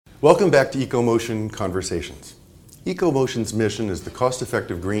Welcome back to EcoMotion Conversations. EcoMotion's mission is the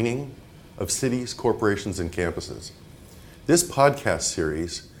cost-effective greening of cities, corporations, and campuses. This podcast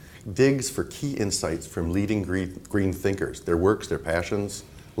series digs for key insights from leading green thinkers, their works, their passions,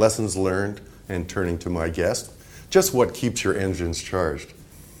 lessons learned, and turning to my guest, just what keeps your engines charged.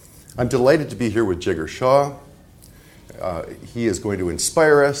 I'm delighted to be here with Jigar Shah. He is going to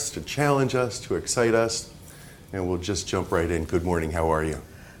inspire us, to challenge us, to excite us, and we'll just jump right in. Good morning, how are you?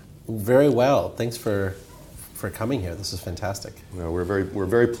 Very well. Thanks for coming here. This is fantastic. Well, we're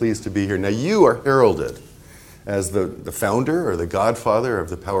very pleased to be here. Now, you are heralded as the founder or the godfather of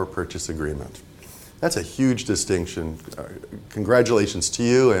the power purchase agreement. That's a huge distinction. Congratulations to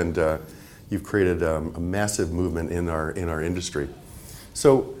you, and you've created a massive movement in our industry.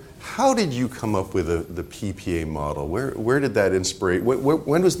 So, how did you come up with the PPA model? Where did that inspire?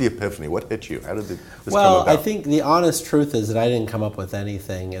 When was the epiphany? What hit you? How did this come about? I think the honest truth is that I didn't come up with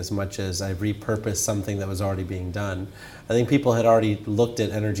anything as much as I repurposed something that was already being done. I think people had already looked at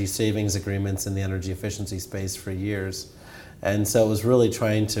energy savings agreements in the energy efficiency space for years. And so it was really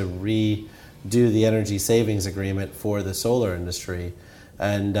trying to redo the energy savings agreement for the solar industry.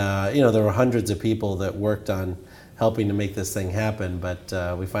 And there were hundreds of people that worked on helping to make this thing happen, but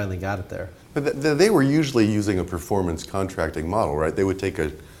we finally got it there. But they were usually using a performance contracting model, right? They would take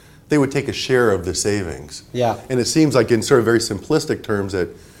a share of the savings. Yeah. And it seems like in sort of very simplistic terms that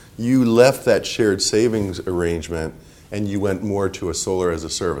you left that shared savings arrangement and you went more to a solar as a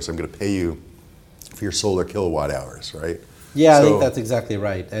service. I'm going to pay you for your solar kilowatt hours, right? Yeah, I think that's exactly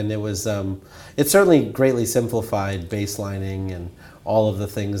right. And it was, it certainly greatly simplified baselining and all of the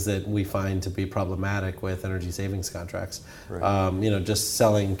things that we find to be problematic with energy savings contracts. Right. Just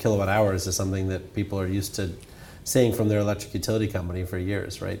selling kilowatt hours is something that people are used to seeing from their electric utility company for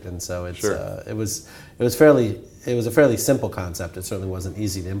years, right? And so it's sure. It was a fairly simple concept. It certainly wasn't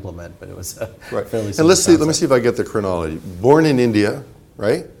easy to implement, but it was a right. fairly simple And let me concept. see if I get the chronology. Born in India,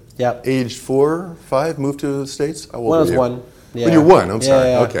 right? Yep. Age 4, 5, moved to the States? When I was 1. Yeah. When you're 1, I'm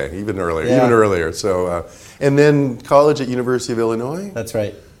sorry. Yeah. Okay, even earlier. So, and then college at University of Illinois? That's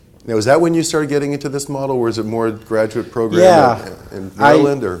right. Now, is that when you started getting into this model, or is it more graduate program in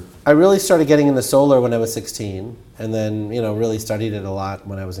Maryland? I really started getting into solar when I was 16, and then really studied it a lot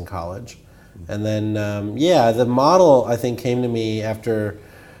when I was in college. And then the model I think came to me after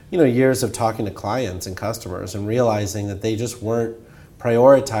years of talking to clients and customers and realizing that they just weren't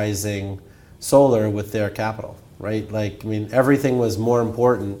prioritizing solar with their capital, right? Everything was more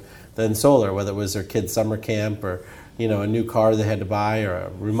important than solar, whether it was their kid's summer camp or a new car they had to buy or a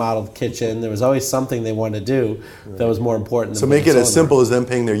remodeled kitchen. There was always something they wanted to do that was more important than so make it as simple as them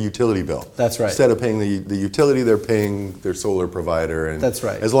paying their utility bill. That's right. Instead of paying the utility, they're paying their solar provider. And that's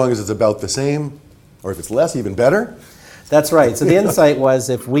right. As long as it's about the same, or if it's less, even better. That's right. So the insight was,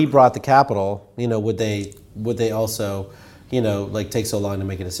 if we brought the capital, would they also take so long to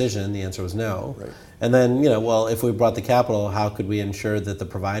make a decision? The answer was no. Right. And then, if we brought the capital, how could we ensure that the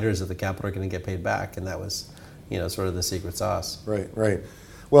providers of the capital are going to get paid back? And that was, sort of the secret sauce. Right.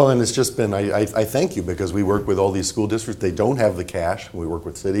 Well, and it's just been, I thank you, because we work with all these school districts. They don't have the cash. We work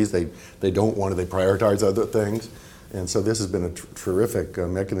with cities. They don't want to, they prioritize other things. And so this has been a terrific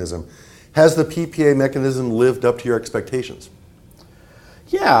mechanism. Has the PPA mechanism lived up to your expectations?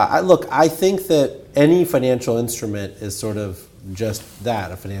 Yeah, I think that any financial instrument is sort of just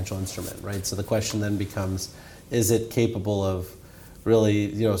that, a financial instrument, right? So the question then becomes, is it capable of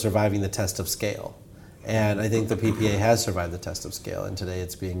really, surviving the test of scale? And I think the PPA has survived the test of scale, and today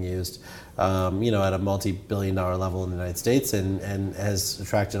it's being used, at a multi-billion-dollar level in the United States, and has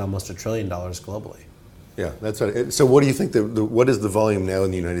attracted almost $1 trillion globally. Yeah, that's right. So what do you think, what is the volume now in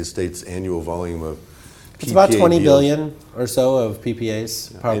the United States, annual volume of PPA It's about 20 deals? billion or so of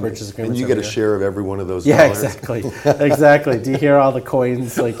PPAs, power purchase agreements. And you get a share of every one of those Yeah, dollars? exactly. Exactly. Do you hear all the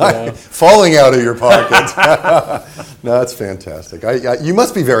coins falling out of your pocket? No, that's fantastic. You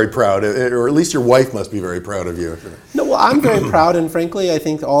must be very proud, or at least your wife must be very proud of you. No, well, I'm very proud, and frankly, I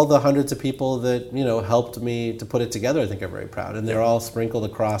think all the hundreds of people that helped me to put it together, I think, are very proud, and they're all sprinkled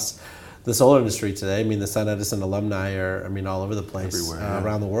across the solar industry today. The SunEdison alumni are, all over the place,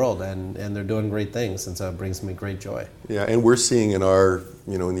 around the world, and they're doing great things, and so it brings me great joy. Yeah, and we're seeing in our,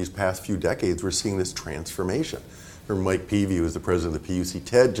 in these past few decades, we're seeing this transformation. From Mike Peavy, who was the president of the PUC,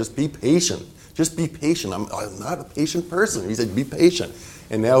 Ted, just be patient. Just be patient. I'm not a patient person. He said, be patient.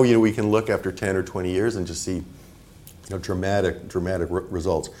 And now, we can look after 10 or 20 years and just see dramatic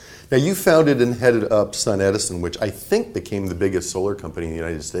results. Now, you founded and headed up SunEdison, which I think became the biggest solar company in the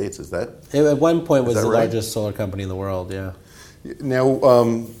United States. Is that? It at one point was the right? largest solar company in the world, yeah. Now,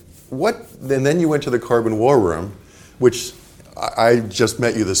 and then you went to the Carbon War Room, which I just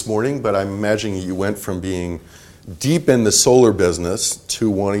met you this morning, but I'm imagining you went from being deep in the solar business to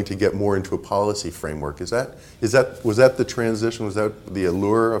wanting to get more into a policy framework. Was that the transition? Was that the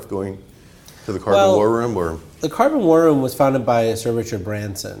allure of going to the Carbon War Room? Or the Carbon War Room was founded by Sir Richard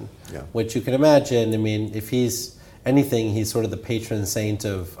Branson, yeah. which you can imagine. I mean, if he's anything, he's sort of the patron saint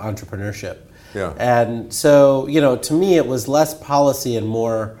of entrepreneurship. Yeah. And so, to me, it was less policy and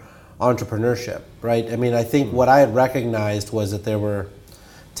more entrepreneurship, right? I mean, I think what I had recognized was that there were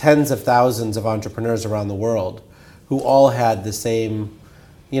tens of thousands of entrepreneurs around the world who all had the same,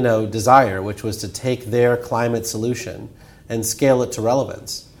 desire, which was to take their climate solution and scale it to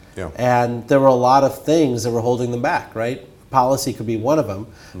relevance. Yeah. And there were a lot of things that were holding them back, right? Policy could be one of them,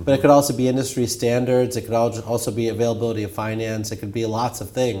 but it could also be industry standards. It could also be availability of finance. It could be lots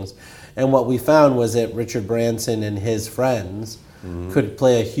of things. And what we found was that Richard Branson and his friends could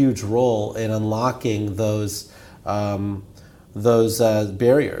play a huge role in unlocking those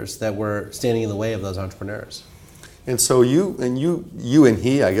barriers that were standing in the way of those entrepreneurs. And so you and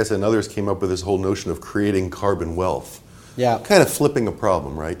he, I guess, and others came up with this whole notion of creating carbon wealth. Yeah. Kind of flipping a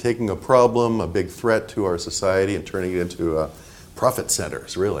problem, right? Taking a problem, a big threat to our society, and turning it into profit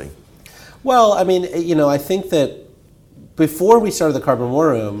centers, really. Well, I mean, I think that before we started the Carbon War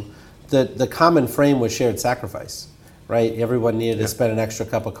Room, the common frame was shared sacrifice, right? Everyone needed to spend an extra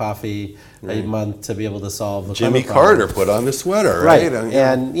cup of coffee a month to be able to solve the Jimmy climate problem. Carter put on the sweater, right?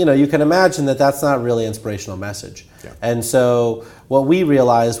 And you can imagine that that's not really an inspirational message. Yeah. And so what we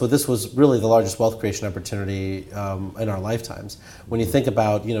realized, this was really the largest wealth creation opportunity in our lifetimes. When you think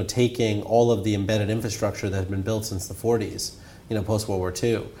about, taking all of the embedded infrastructure that had been built since the 40s, post World War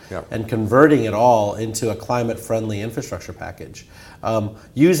II, and converting it all into a climate-friendly infrastructure package,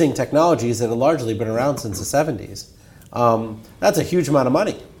 using technologies that had largely been around since the 70s. That's a huge amount of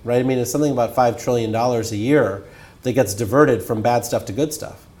money, right? I mean, it's something about $5 trillion a year that gets diverted from bad stuff to good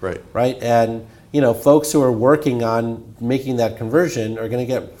stuff. Right? And, folks who are working on making that conversion are going to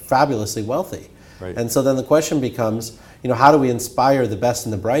get fabulously wealthy. Right. And so then the question becomes, how do we inspire the best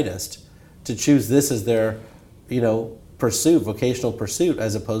and the brightest to choose this as their, vocational pursuit,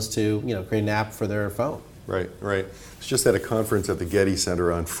 as opposed to, create an app for their phone? Right. I was just at a conference at the Getty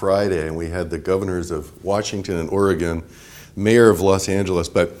Center on Friday, and we had the governors of Washington and Oregon, mayor of Los Angeles,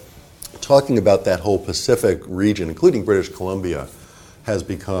 but talking about that whole Pacific region, including British Columbia, has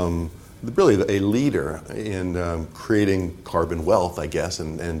become really a leader in creating carbon wealth, I guess,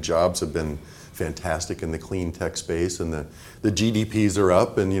 and jobs have been fantastic in the clean tech space, and the GDPs are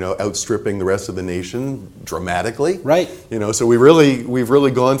up and outstripping the rest of the nation dramatically. Right. So we've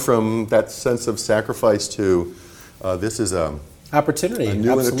really gone from that sense of sacrifice to this is a opportunity, a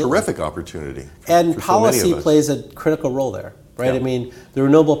new absolutely. and a terrific opportunity. And for policy so many of us. plays a critical role there. Right? Yeah. I mean, the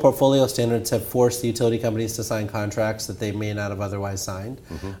renewable portfolio standards have forced the utility companies to sign contracts that they may not have otherwise signed.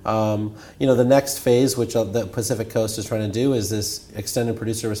 The next phase, which the Pacific Coast is trying to do, is this extended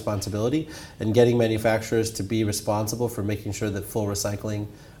producer responsibility and getting manufacturers to be responsible for making sure that full recycling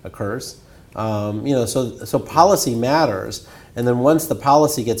occurs. So policy matters, and then once the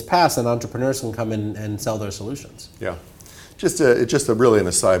policy gets passed, then entrepreneurs can come in and sell their solutions. Yeah, just really an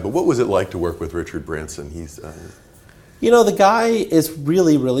aside. But what was it like to work with Richard Branson? He's the guy is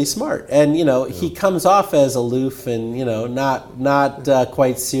really, really smart, and he comes off as aloof and not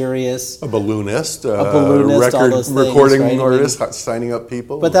quite serious. A balloonist, all those things, recording right? artist, signing up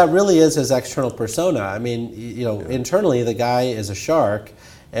people. But that really is his external persona. I mean, internally the guy is a shark,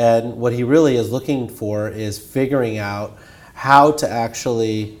 and what he really is looking for is figuring out how to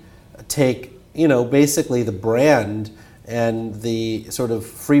actually take basically the brand and the sort of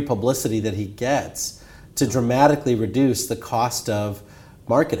free publicity that he gets to dramatically reduce the cost of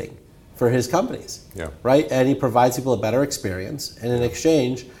marketing for his companies, right? And he provides people a better experience, and in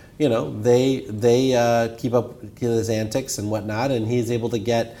exchange, they keep up his antics and whatnot, and he's able to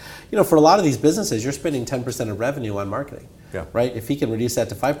get, for a lot of these businesses, you're spending 10% of revenue on marketing, right? If he can reduce that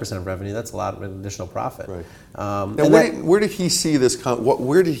to 5% of revenue, that's a lot of additional profit. Right. Now, where did he see this?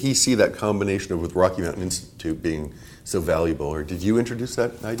 Where did he see that combination with Rocky Mountain Institute being so valuable, or did you introduce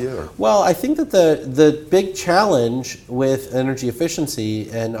that idea? Or? Well, I think that the big challenge with energy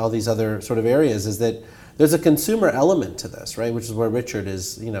efficiency and all these other sort of areas is that there's a consumer element to this, right? Which is where Richard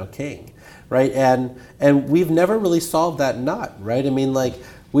is, king, right? And we've never really solved that nut, right? I mean,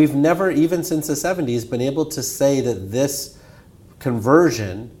 we've never, even since the 70s, been able to say that this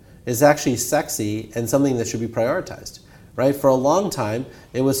conversion is actually sexy and something that should be prioritized. Right? For a long time,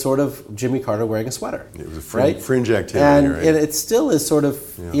 it was sort of Jimmy Carter wearing a sweater. It was a fringe activity, and right? it still is sort of,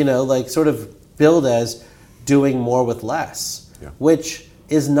 sort of billed as doing more with less, which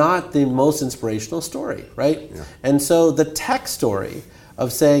is not the most inspirational story, right? Yeah. And so the tech story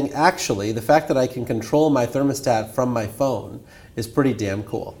of saying, actually, the fact that I can control my thermostat from my phone is pretty damn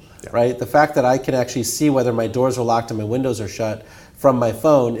cool, right? The fact that I can actually see whether my doors are locked and my windows are shut from my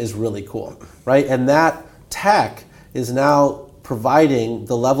phone is really cool, right? And that tech is now providing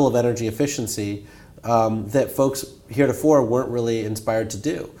the level of energy efficiency that folks heretofore weren't really inspired to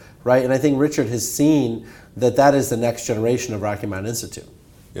do, right? And I think Richard has seen that that is the next generation of Rocky Mountain Institute.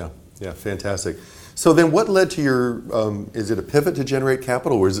 Yeah, fantastic. So then what led to your, is it a pivot to generate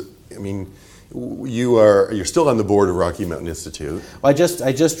capital, or is it, I mean, you're still on the board of Rocky Mountain Institute. Well, I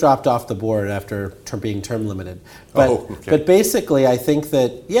just dropped off the board after being term limited. But basically, I think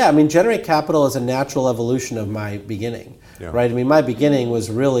that, generate capital is a natural evolution of my beginning, right? I mean, my beginning was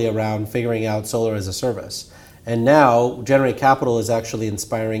really around figuring out solar as a service. And now, generate capital is actually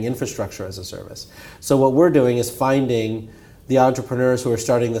inspiring infrastructure as a service. So what we're doing is finding the entrepreneurs who are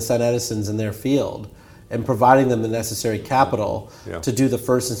starting the Sun Edisons in their field and providing them the necessary capital to do the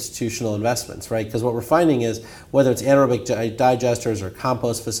first institutional investments, right? Because what we're finding is whether it's anaerobic digesters or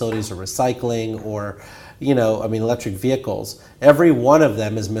compost facilities or recycling or, electric vehicles, every one of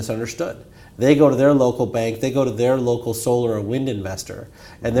them is misunderstood. They go to their local bank, they go to their local solar or wind investor,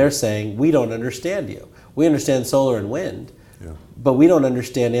 and they're saying, we don't understand you. We understand solar and wind, but we don't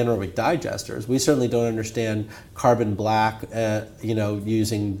understand anaerobic digesters. We certainly don't understand carbon black,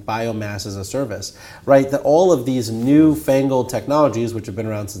 using biomass as a service, right? That all of these newfangled technologies, which have been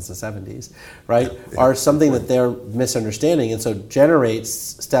around since the 70s, right, are something that they're misunderstanding. And so Generate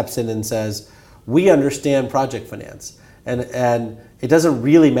steps in and says, we understand project finance. And it doesn't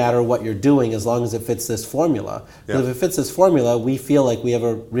really matter what you're doing as long as it fits this formula. But if it fits this formula, we feel like we have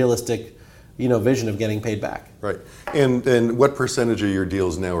a realistic vision of getting paid back. Right. And what percentage of your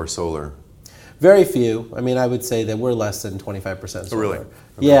deals now are solar? Very few. I mean, I would say that we're less than 25% solar. Oh, really? Okay.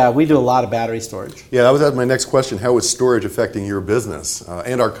 Yeah, we do a lot of battery storage. Yeah, that was my next question. How is storage affecting your business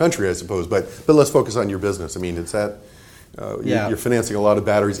and our country, I suppose? But let's focus on your business. I mean, it's that you're financing a lot of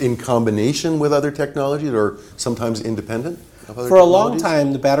batteries in combination with other technologies, or sometimes independent of other For technologies? a long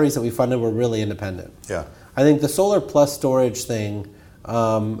time, the batteries that we funded were really independent. Yeah. I think the solar plus storage thing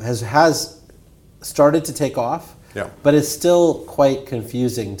has started to take off, but it's still quite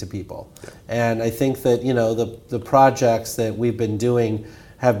confusing to people. Yeah. And I think that the projects that we've been doing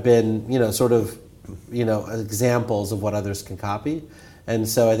have been examples of what others can copy, and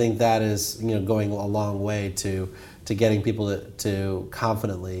so I think that is going a long way to getting people to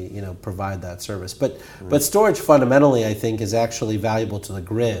confidently provide that service. But storage fundamentally, I think, is actually valuable to the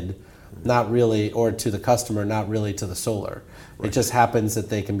grid, not really, or to the customer, not really to the solar. Right. It just happens that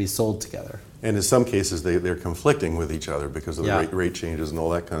they can be sold together. And in some cases, they're conflicting with each other because of the rate changes and all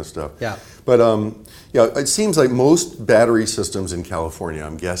that kind of stuff. Yeah. But it seems like most battery systems in California,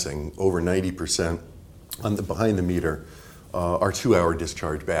 I'm guessing, over 90% behind the meter, are 2-hour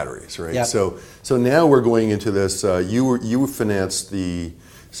discharge batteries, right? Yep. So now we're going into this. You financed the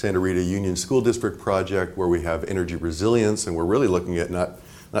Santa Rita Union School District project where we have energy resilience, and we're really looking at not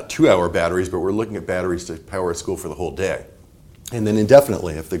 2-hour batteries, but we're looking at batteries to power a school for the whole day, and then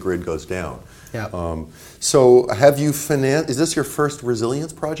indefinitely if the grid goes down. Yeah. So have you financed? Is this your first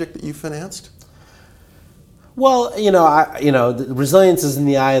resilience project that you financed? Well, the resilience is in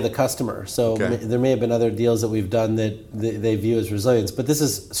the eye of the customer. So there may have been other deals that we've done that they view as resilience, but this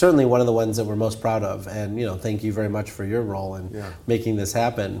is certainly one of the ones that we're most proud of. And thank you very much for your role in making this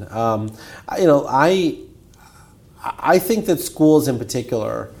happen. I think that schools in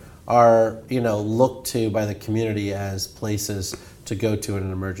particular are looked to by the community as places to go to in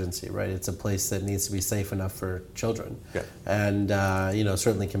an emergency, right? It's a place that needs to be safe enough for children, and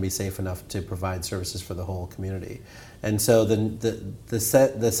certainly can be safe enough to provide services for the whole community. And so the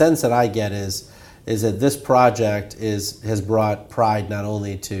sense that I get is that this project has brought pride not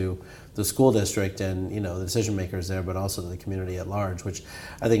only to the school district and the decision makers there, but also to the community at large, which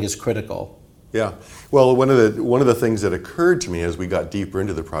I think is critical. Yeah. Well, one of the things that occurred to me as we got deeper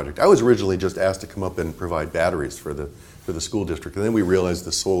into the project, I was originally just asked to come up and provide batteries for the school district, and then we realized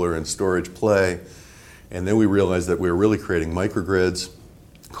the solar and storage play, and then we realized that we were really creating microgrids,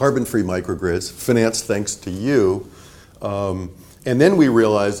 carbon-free microgrids, financed thanks to you, and then we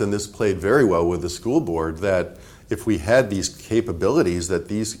realized, and this played very well with the school board, that if we had these capabilities, that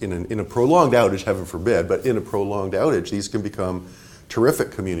these in a prolonged outage, heaven forbid, but in a prolonged outage, these can become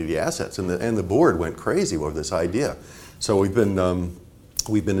terrific community assets, and the board went crazy over this idea. So we've been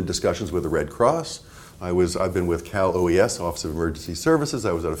in discussions with the Red Cross. I've been with Cal OES, Office of Emergency Services.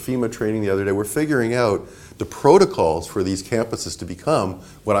 I was at a FEMA training the other day. We're figuring out the protocols for these campuses to become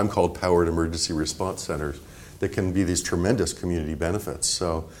what I'm called powered emergency response centers, that can be these tremendous community benefits.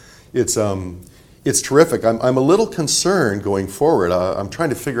 So it's terrific. I'm a little concerned going forward. I'm trying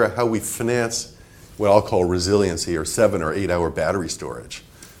to figure out how we finance what I'll call resiliency or 7 or 8 hour battery storage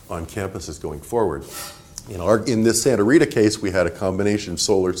on campuses going forward. In this Santa Rita case, we had a combination of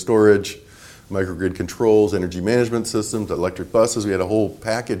solar storage, microgrid controls, energy management systems, electric buses. We had a whole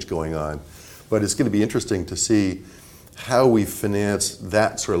package going on. But it's going to be interesting to see how we finance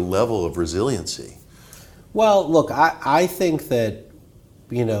that sort of level of resiliency. Well, look, I think that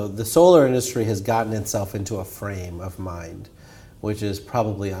the solar industry has gotten itself into a frame of mind, which is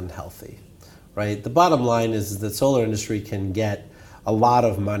probably unhealthy, right? The bottom line is that solar industry can get a lot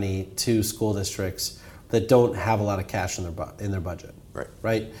of money to school districts that don't have a lot of cash in their budget,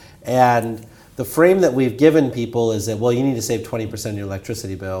 right? And the frame that we've given people is that, well, you need to save 20% of your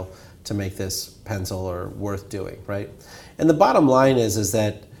electricity bill to make this pencil or worth doing, right? And the bottom line is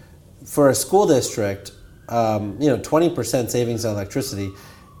that for a school district, 20% savings on electricity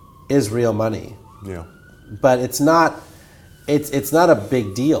is real money. Yeah. But it's not a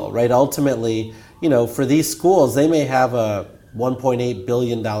big deal, right? Ultimately, for these schools, they may have a $1.8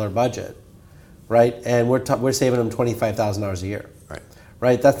 billion budget, right? And we're saving them $25,000 a year,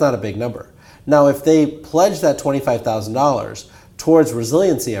 right? That's not a big number. Now, if they pledge that $25,000 towards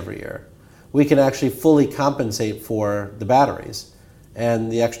resiliency every year, we can actually fully compensate for the batteries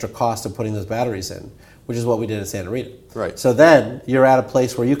and the extra cost of putting those batteries in, which is what we did at Santa Rita. Right. So then you're at a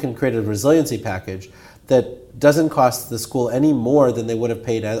place where you can create a resiliency package that doesn't cost the school any more than they would have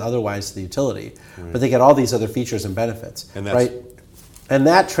paid otherwise to the utility, but they get all these other features and benefits, right? And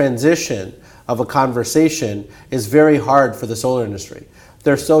that transition of a conversation is very hard for the solar industry.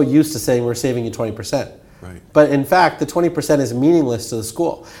 They're so used to saying we're saving you 20%. Right. But in fact, the 20% is meaningless to the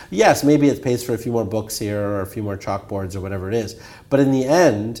school. Yes, maybe it pays for a few more books here or a few more chalkboards or whatever it is. But in the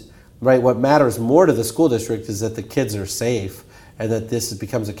end, right, what matters more to the school district is that the kids are safe and that this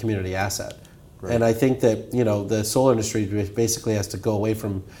becomes a community asset. Right. And I think that the solar industry basically has to go away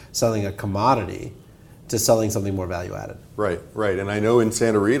from selling a commodity to selling something more value added. Right. And I know in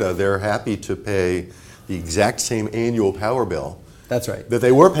Santa Rita, they're happy to pay the exact same annual power bill. That's right. That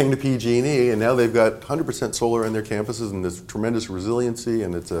they were paying to PG&E, and now they've got 100% solar in their campuses, and there's tremendous resiliency,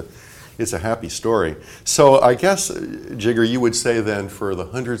 and it's a happy story. So I guess, Jigar, you would say then for the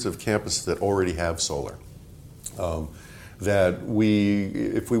hundreds of campuses that already have solar, that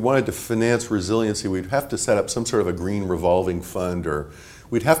if we wanted to finance resiliency, we'd have to set up some sort of a green revolving fund, or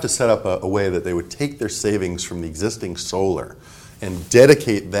we'd have to set up a way that they would take their savings from the existing solar and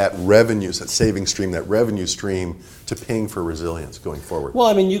dedicate that revenue, that saving stream, that revenue stream to paying for resilience going forward. Well,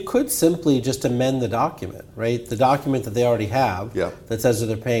 I mean, you could simply just amend the document, right? The document that they already have that says that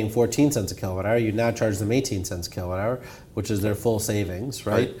they're paying 14 cents a kilowatt hour, you now charge them 18 cents a kilowatt hour, which is their full savings,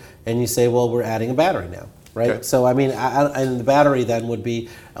 right? And you say, well, we're adding a battery now, right? Okay. So, I mean, and the battery then would be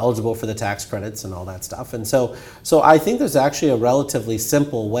eligible for the tax credits and all that stuff. And so I think there's actually a relatively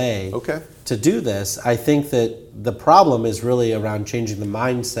simple way to do this. I think that the problem is really around changing the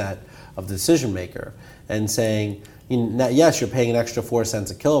mindset of the decision maker and saying, yes, you're paying an extra 4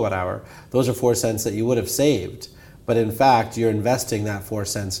 cents a kilowatt hour. Those are 4 cents that you would have saved. But in fact, you're investing that 4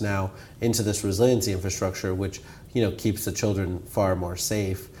 cents now into this resiliency infrastructure, which keeps the children far more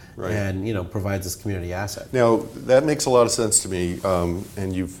safe and provides this community asset. Now, that makes a lot of sense to me,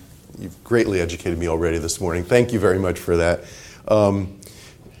 and you've greatly educated me already this morning. Thank you very much for that.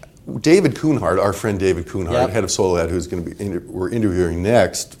 David Kuhnhart, our friend David Kuhnhart, head of SolarLab, who's going to be we're interviewing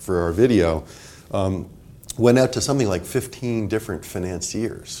next for our video, went out to something like 15 different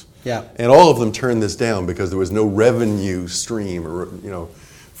financiers. Yeah. And all of them turned this down because there was no revenue stream,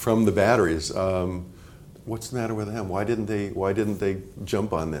 from the batteries. What's the matter with them? Why didn't they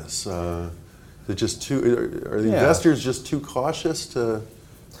jump on this? Are the investors just too cautious to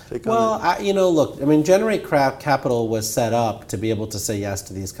take on it? Look, I mean, Generate Capital was set up to be able to say yes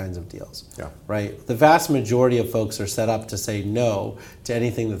to these kinds of deals. Yeah. Right? The vast majority of folks are set up to say no to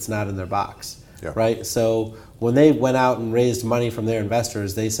anything that's not in their box. Yeah. Right? So when they went out and raised money from their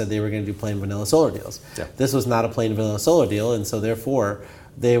investors, they said they were going to do plain vanilla solar deals. Yeah. This was not a plain vanilla solar deal, and so therefore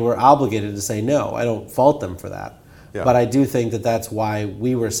they were obligated to say no. I don't fault them for that. Yeah. But I do think that that's why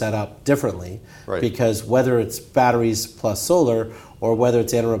we were set up differently, because whether it's batteries plus solar or whether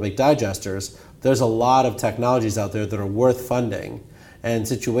it's anaerobic digesters, there's a lot of technologies out there that are worth funding and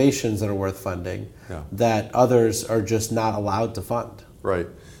situations that are worth funding that others are just not allowed to fund. Right.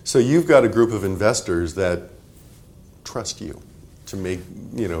 So you've got a group of investors that trust you to make,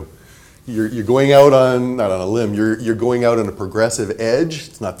 you're going out on, not on a limb, you're going out on a progressive edge.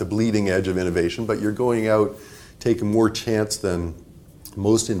 It's not the bleeding edge of innovation, but you're going out taking more chance than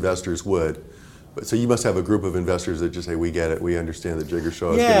most investors would But so you must have a group of investors that just say, we get it, we understand that Jigar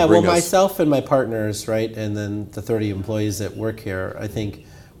Shah is going Yeah, to bring well, us... myself and my partners, right, and then the 30 employees that work here, I think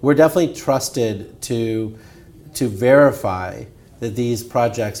we're definitely trusted to verify that these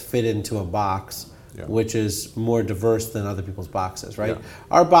projects fit into a box which is more diverse than other people's boxes, right? Yeah.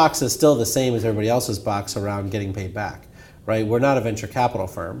 Our box is still the same as everybody else's box around getting paid back, right? We're not a venture capital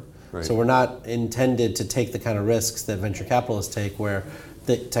firm, so we're not intended to take the kind of risks that venture capitalists take where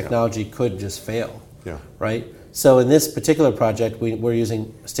the technology could just fail, right? So in this particular project, we're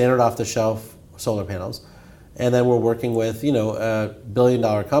using standard off-the-shelf solar panels, and then we're working with, a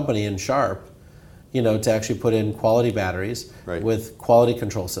billion-dollar company in Sharp, to actually put in quality batteries with quality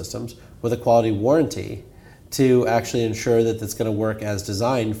control systems, with a quality warranty to actually ensure that it's going to work as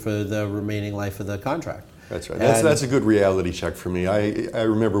designed for the remaining life of the contract. That's right. That's a good reality check for me. I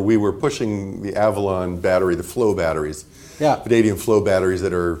remember we were pushing the Avalon battery, the flow batteries, vanadium flow batteries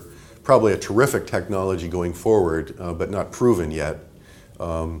that are probably a terrific technology going forward, but not proven yet.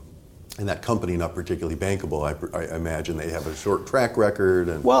 And that company not particularly bankable. I imagine they have a short track record.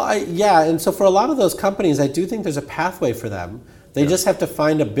 And and so for a lot of those companies, I do think there's a pathway for them. They just have to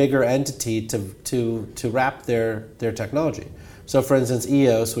find a bigger entity to wrap their technology. So for instance,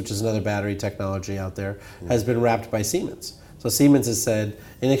 EOS, which is another battery technology out there, has been wrapped by Siemens. So Siemens has said,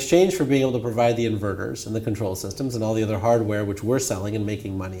 in exchange for being able to provide the inverters and the control systems and all the other hardware which we're selling and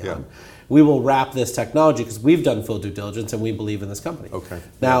making money on, we will wrap this technology because we've done full due diligence and we believe in this company.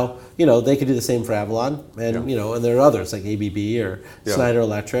 Now, they could do the same for Avalon, and and there are others like ABB or Schneider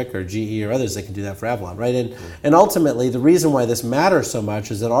Electric or GE or others that can do that for Avalon, right? And ultimately, the reason why this matters so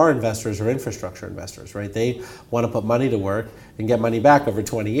much is that our investors are infrastructure investors, right? They want to put money to work and get money back over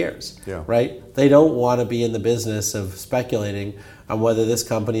 20 years, right? They don't want to be in the business of speculating on whether this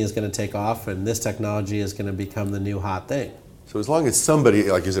company is going to take off and this technology is going to become the new hot thing. So as long as somebody,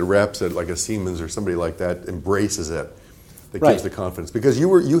 like as it wraps it, like a Siemens or somebody like that, embraces it, that gives the confidence. Because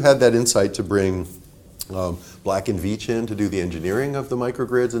you had that insight to bring Black & Veatch in to do the engineering of the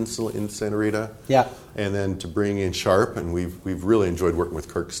microgrids in Santa Rita. And then to bring in Sharp, and we've really enjoyed working with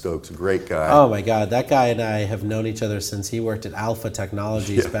Kirk Stokes, a great guy. Oh my God, that guy and I have known each other since he worked at Alpha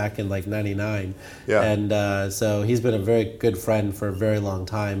Technologies back in like '99. And so he's been a very good friend for a very long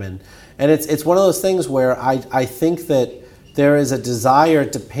time. And it's one of those things where I think that there is a desire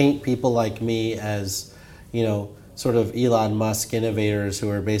to paint people like me as, sort of Elon Musk innovators who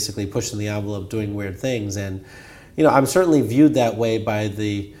are basically pushing the envelope, doing weird things. And, I'm certainly viewed that way by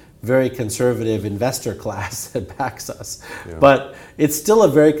the very conservative investor class that backs us. But it's still a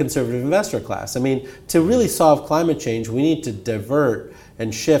very conservative investor class. I mean, to really solve climate change, we need to divert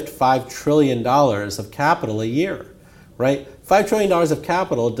and shift $5 trillion of capital a year, right? $5 trillion of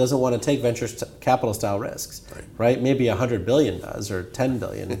capital doesn't want to take venture capital style risks, right? Maybe 100 billion does, or 10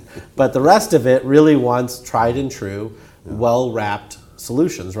 billion. But the rest of it really wants tried and true, well-wrapped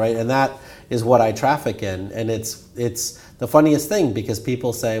solutions, right? And that is what I traffic in. And it's the funniest thing because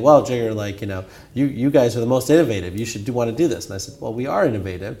people say, well, Jigar, you guys are the most innovative. You should want to do this. And I said, well, we are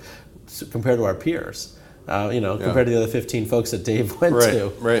innovative compared to our peers, compared to the other 15 folks that Dave went to.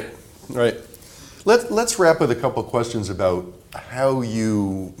 Right. Let's wrap with a couple questions about how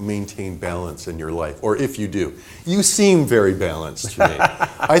you maintain balance in your life, or if you do. You seem very balanced to me.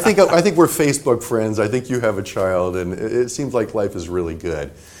 I think we're Facebook friends. I think you have a child, and it seems like life is really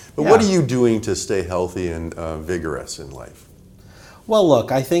good. But what are you doing to stay healthy and vigorous in life? Well,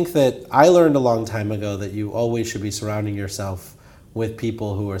 look, I think that I learned a long time ago that you always should be surrounding yourself with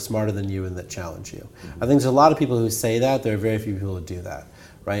people who are smarter than you and that challenge you. I think there's a lot of people who say that. There are very few people who do that.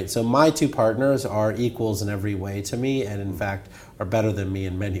 Right, so my two partners are equals in every way to me, and in fact are better than me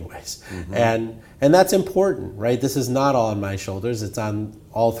in many ways, and that's important, right? This is not all on my shoulders; it's on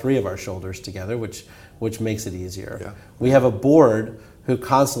all three of our shoulders together, which makes it easier. We have a board who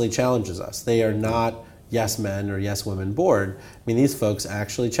constantly challenges us. They are not yes men or yes women board. I mean, these folks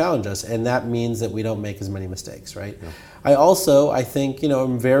actually challenge us, and that means that we don't make as many mistakes, right? I think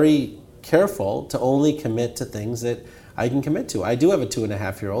I'm very careful to only commit to things that I can commit to. I do have a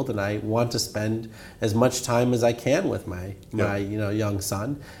 2.5-year-old, and I want to spend as much time as I can with my young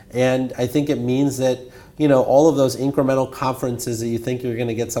son. And I think it means that all of those incremental conferences that you think you're going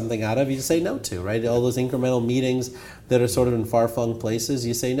to get something out of, you just say no to, right? All those incremental meetings that are sort of in far-flung places,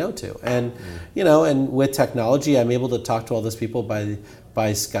 you say no to. And and with technology, I'm able to talk to all those people by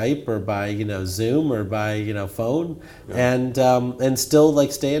Skype or by Zoom or by phone, and still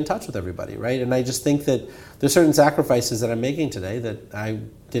stay in touch with everybody, right? And I just think that there's certain sacrifices that I'm making today that I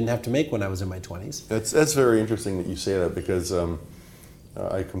didn't have to make when I was in my 20s. That's very interesting that you say that because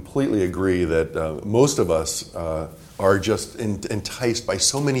I completely agree that most of us are just enticed by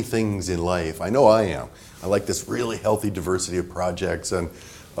so many things in life. I know I am. I like this really healthy diversity of projects, and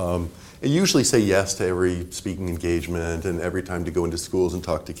I usually say yes to every speaking engagement and every time to go into schools and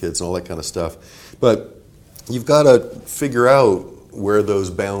talk to kids and all that kind of stuff. But you've got to figure out where those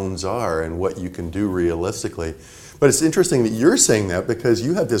bounds are and what you can do realistically. But it's interesting that you're saying that because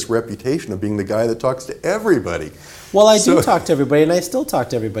you have this reputation of being the guy that talks to everybody. Well, I do talk to everybody, and I still talk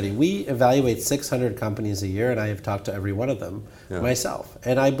to everybody. We evaluate 600 companies a year, and I have talked to every one of them myself.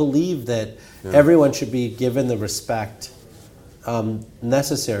 And I believe that everyone should be given the respect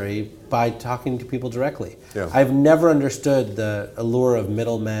necessary by talking to people directly. Yeah. I've never understood the allure of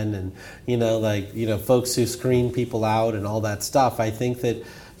middlemen and folks who screen people out and all that stuff. I think that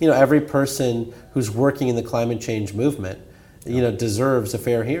every person who's working in the climate change movement deserves a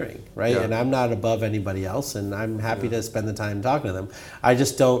fair hearing, right? Yeah. And I'm not above anybody else, and I'm happy to spend the time talking to them. I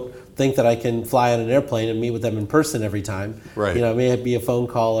just don't think that I can fly on an airplane and meet with them in person every time. Right. It may be a phone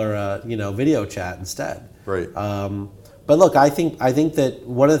call or a video chat instead. Right. But look, I think that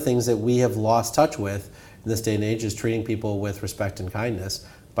one of the things that we have lost touch with in this day and age is treating people with respect and kindness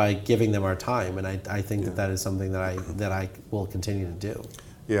by giving them our time, and I think that is something that I will continue to do.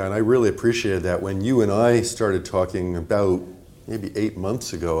 Yeah, and I really appreciated that when you and I started talking about maybe 8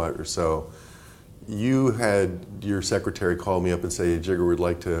 months ago or so. You had your secretary call me up and say, Jigar, we'd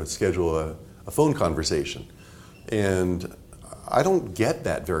like to schedule a phone conversation. And I don't get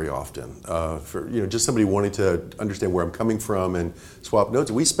that very often. For just somebody wanting to understand where I'm coming from and swap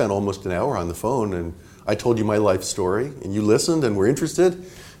notes. We spent almost an hour on the phone, and I told you my life story, and you listened and were interested,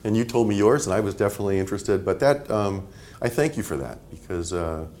 and you told me yours, and I was definitely interested. But that, I thank you for that, because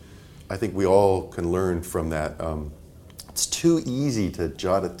I think we all can learn from that. It's too easy to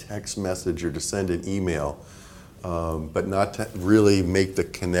jot a text message or to send an email, but not to really make the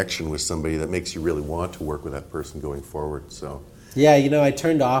connection with somebody that makes you really want to work with that person going forward. So. Yeah, I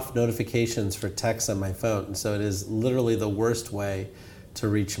turned off notifications for texts on my phone, so it is literally the worst way to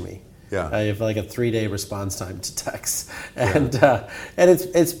reach me. Yeah. I have like a 3-day response time to texts, and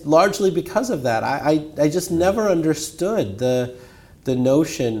it's largely because of that. I just never understood the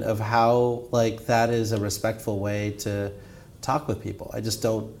notion of how that is a respectful way to talk with people. I just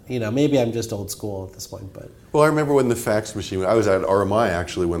don't, maybe I'm just old school at this point, but. Well, I remember when the fax machine, I was at RMI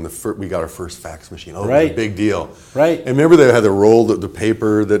actually when we got our first fax machine. Oh, right. It was a big deal. Right. And remember they had the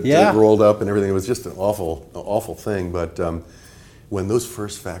paper that rolled up and everything. It was just an awful thing. But when those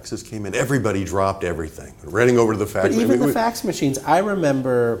first faxes came in, everybody dropped everything, running over to the fax machine. But even the fax machines, I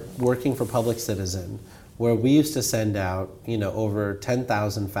remember working for Public Citizen, where we used to send out, over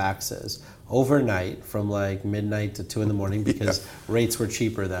 10,000 faxes overnight from midnight to 2 in the morning because rates were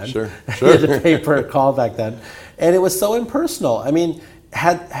cheaper then. Sure. You had to pay per call back then. And it was so impersonal. I mean,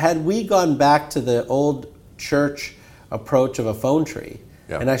 had we gone back to the old church approach of a phone tree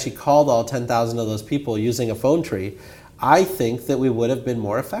and actually called all 10,000 of those people using a phone tree, I think that we would have been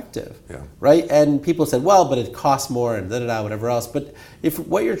more effective, right? And people said, well, but it costs more and whatever else. But if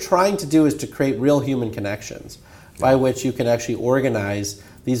what you're trying to do is to create real human connections by which you can actually organize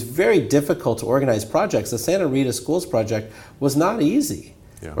these very difficult to organize projects. The Santa Rita Schools project was not easy,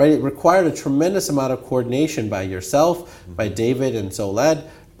 right? It required a tremendous amount of coordination by yourself, by David and Soled,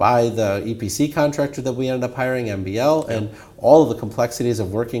 by the EPC contractor that we ended up hiring, MBL, and all of the complexities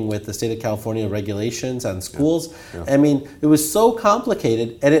of working with the state of California regulations on schools. I mean, it was so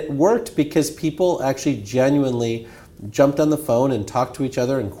complicated, and it worked because people actually genuinely jumped on the phone and talked to each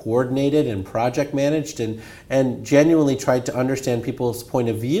other and coordinated and project managed and genuinely tried to understand people's point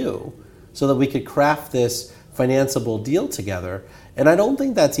of view so that we could craft this financeable deal together. And I don't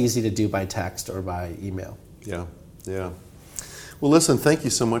think that's easy to do by text or by email. Yeah. Well, listen, thank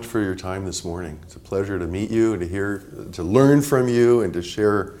you so much for your time this morning. It's a pleasure to meet you and to learn from you and to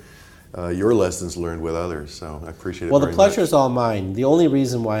share your lessons learned with others. So I appreciate it. Well, the pleasure is all mine. The only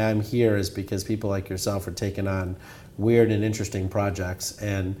reason why I'm here is because people like yourself are taking on weird and interesting projects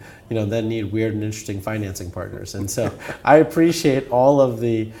and then need weird and interesting financing partners. And so I appreciate all of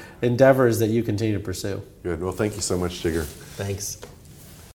the endeavors that you continue to pursue. Good. Well, thank you so much, Jigar. Thanks.